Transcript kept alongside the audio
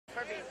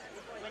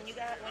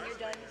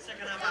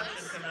second half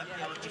action coming up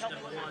here on pitch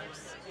number 1.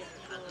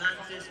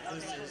 Atlantis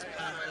versus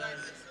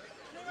Barbados.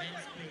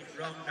 Men's play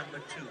round number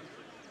 2.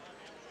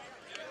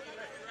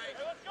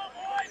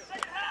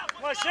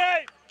 Come on,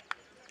 Shane!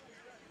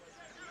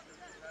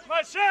 Come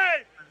on,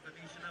 Shane!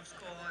 Confirmation of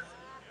scores.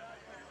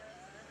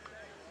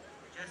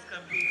 Just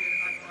completed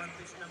up on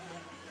pitch number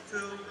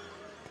 2.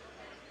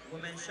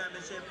 Women's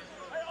Championship.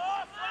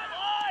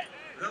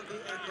 Rugby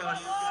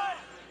Across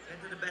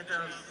into the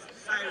better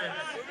Sirens,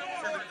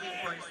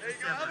 17 points to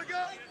 7. Have a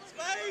go!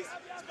 Space!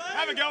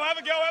 Have a go, have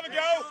a go, have a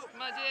go!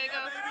 Come on,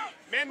 Diego.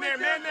 Men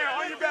there,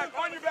 on your back,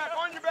 on your back,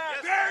 on your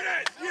back! There it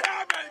is!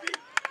 Yeah, baby!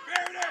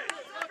 There it is!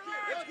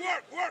 Let's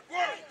work, work,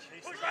 work!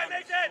 Push right,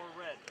 make that!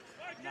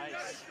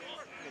 Nice.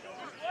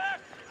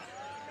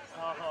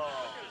 Oh.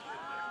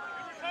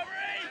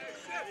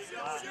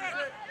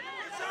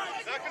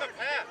 Not gonna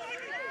pass.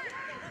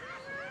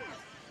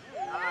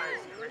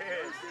 Nice,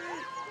 Chris.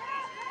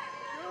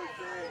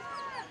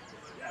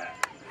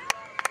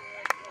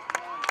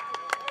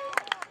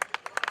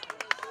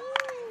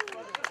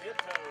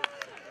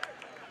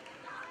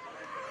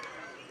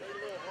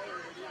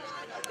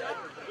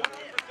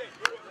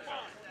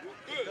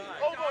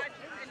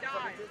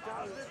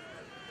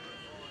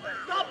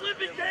 Stop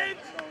flipping games!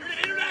 You're in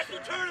an international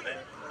tournament!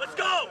 Let's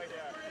go!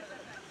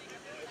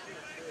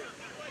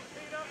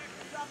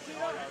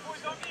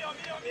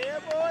 Yeah,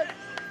 boy!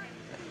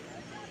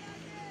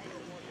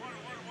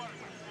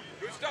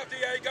 Good stuff,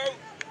 Diego!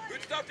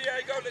 Good stuff,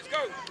 Diego! Let's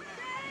go!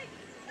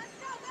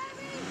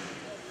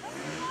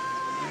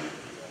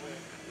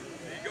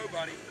 There you go,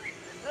 buddy.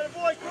 That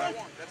boy, Chris!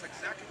 That's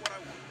exactly what I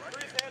want, right?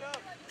 Chris, head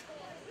up.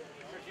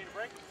 Regina,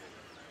 break.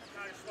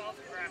 Now you're soft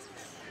and grass.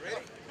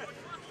 Ready?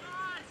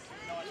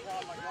 No, I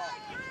swallowed my golf.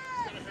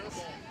 Make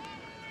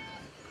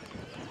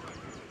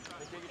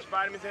sure you get your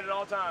vitamins in at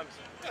all times.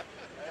 Hey,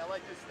 I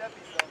like this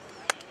steppy stuff.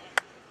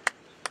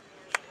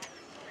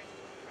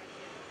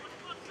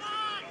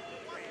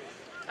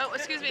 Oh,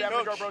 excuse me.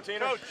 Coach, go, bro, Tina.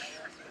 Coach,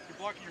 you're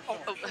blocking your phone.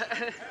 Oh,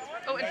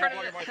 oh, in front of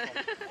you.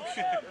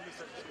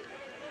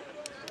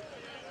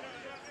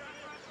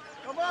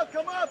 Come up,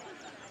 come up!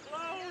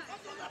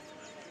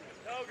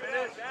 No,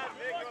 good.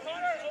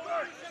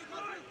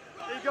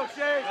 There you go,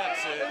 Shane.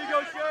 That's it. There you go,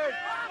 Shane.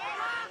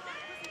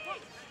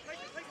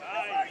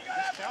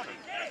 Just counting.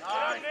 All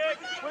right, Nick.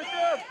 Push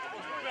him.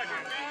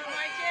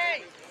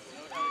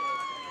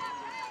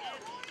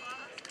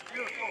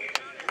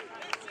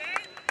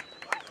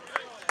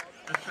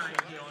 The try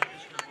here on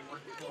pitch number 1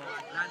 for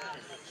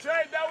Atlantis.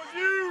 Shane, that was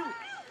you!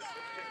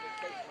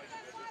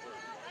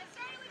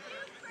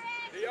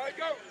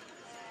 Diego!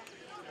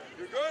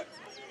 You good?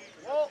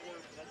 Whoa.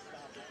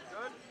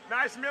 Good.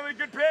 Nice, Millie,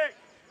 good pick.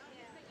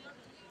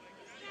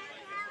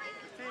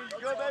 You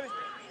good, baby?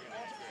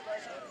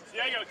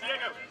 Diego.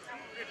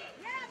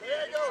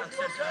 Diego,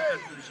 Successful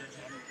conclusion.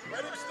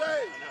 let him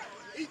stay.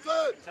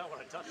 Ethan. Tell when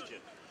I touched you.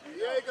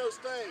 Diego,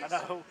 stay. I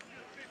know.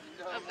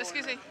 Oh,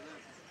 excuse me.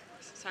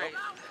 Sorry. Did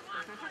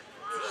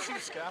you see the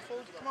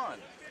scaffold? Come on.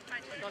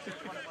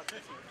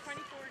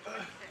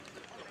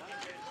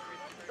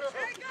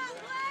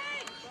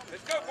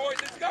 Let's go, boys,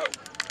 let's go!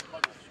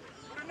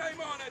 Put a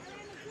name on it!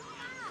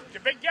 It's a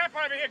big gap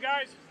over here,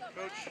 guys.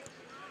 Coach.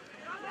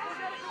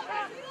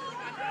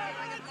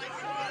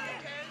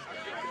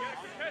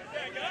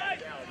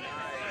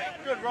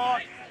 Good,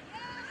 Ron.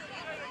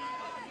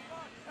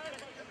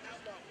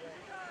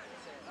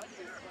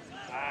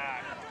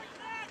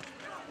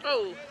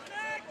 Oh.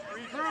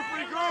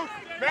 Regroup.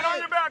 Men on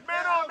your back,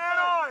 men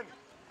on.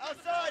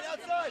 Outside.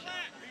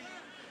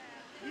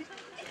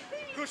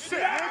 Good shit,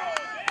 Nick.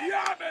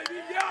 Yeah,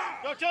 baby,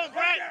 yeah! Go to him,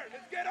 Brett.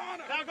 Let's get on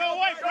him! Now go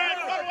away, Brett.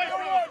 Go away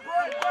from him.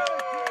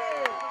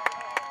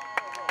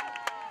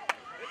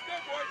 Let's go,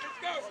 boys, let's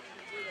go!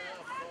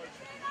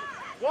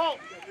 Walt.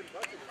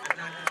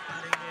 Atlantis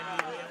batting in here on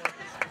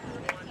pitch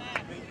number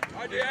 1.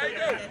 Hi,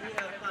 Diego!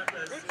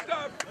 Good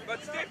stuff, but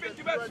step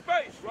into that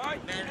space, right?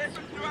 Step Men's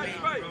into play that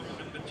space! round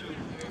number 2.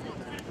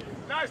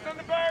 Nice,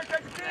 Thunderbird.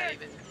 Take a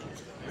seat.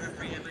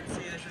 Referee Evan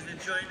Sears is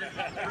enjoying the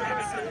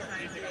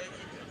sunshine here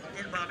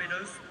in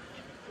Barbados.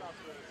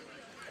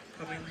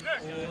 Coming all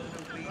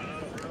the way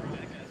from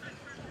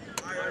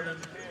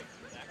Ireland.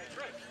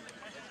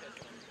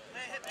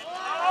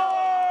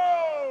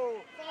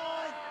 Oh!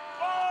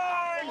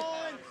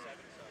 Fine!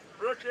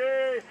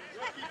 Rookie!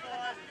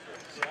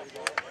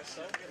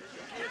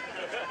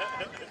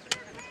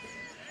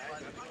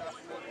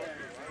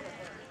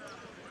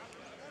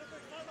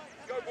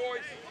 Go,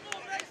 boys!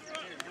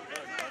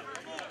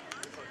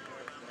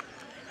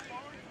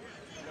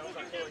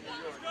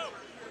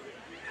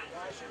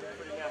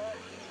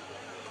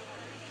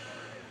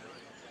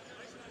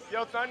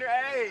 Yo, Thunder,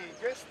 hey,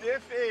 good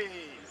stiffy.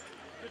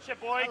 Good shit,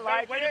 boy.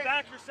 like Way it. to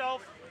back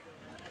yourself.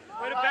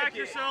 Way to I like back it.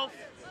 yourself.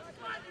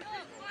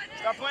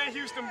 Stop playing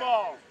Houston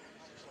ball.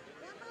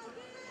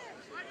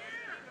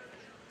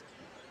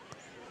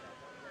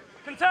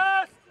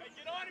 Contest! Hey,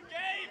 get on him,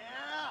 Gabe.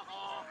 Yeah.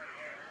 Oh.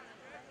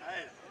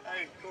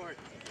 Hey, Corey.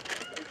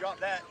 You dropped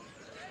that.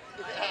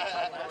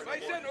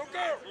 Mason, no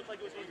go! Looked like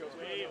it was going to go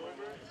way over.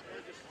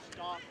 It just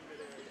stopped.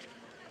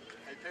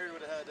 Hey, Perry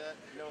would have had that.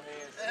 No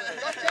hands.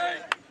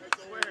 Okay. I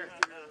swear.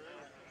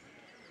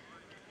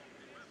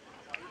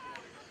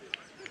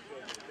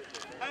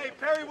 Hey,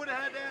 Perry would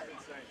have had that.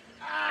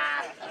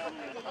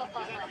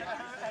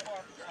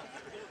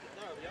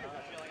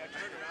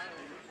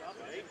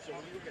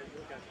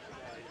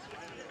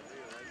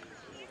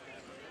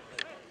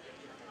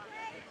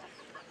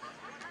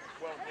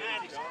 Well,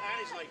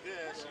 Annie's like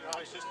this. No,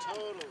 it's just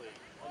totally.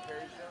 On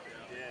Perry's show?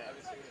 Yeah.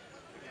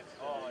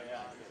 Oh,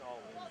 yeah. It's all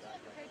lean back.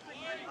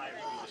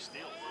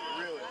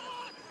 Really?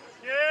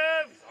 Give!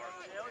 Yeah,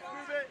 let's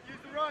move it.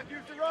 Use the rock.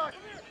 Use the rock.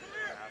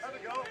 Have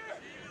it go.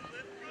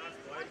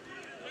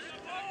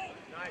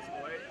 Nice,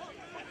 boy.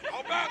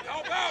 Help out,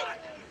 help out!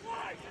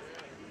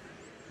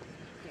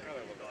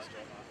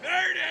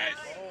 There it is!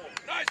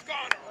 Nice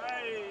Connor!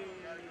 Hey.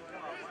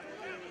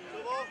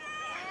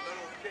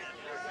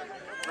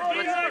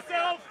 Redeem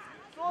myself.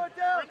 Slow it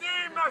down.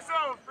 Redeem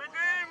myself.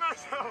 Redeem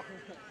myself.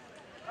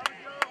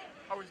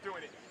 I was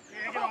doing it.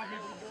 Yeah, get off me,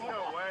 boy. No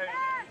way.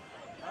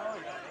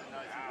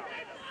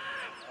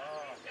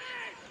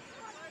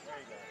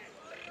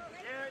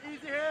 Yeah,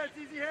 easy heads,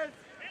 easy heads.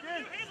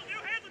 Again.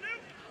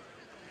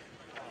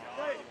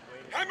 Hey.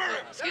 Hammer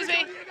him! Excuse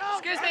me.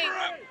 Excuse me.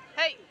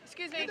 Hey,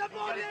 excuse me.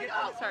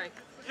 Sorry.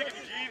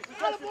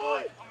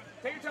 Boy.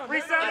 Take your time.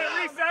 Reset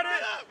it. Reset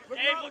it.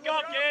 Gabe, look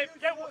up, Gabe.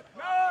 Get one.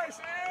 Nice,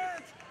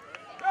 Ant.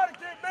 Gotta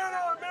get man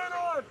on, man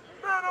on,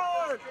 man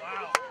on.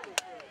 Wow.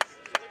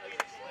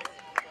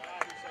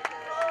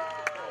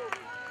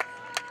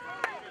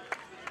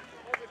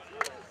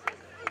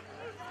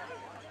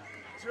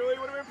 Julie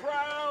would have been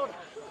proud.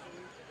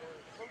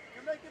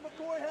 You're making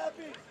McCoy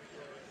happy.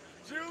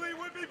 Julie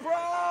would be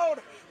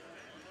proud.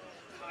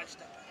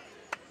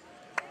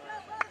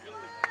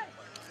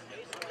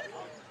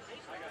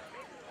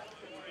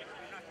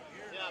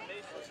 Yeah,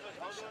 Mason.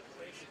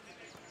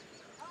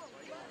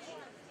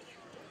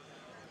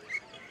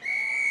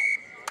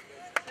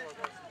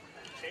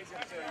 Chase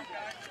him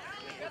too.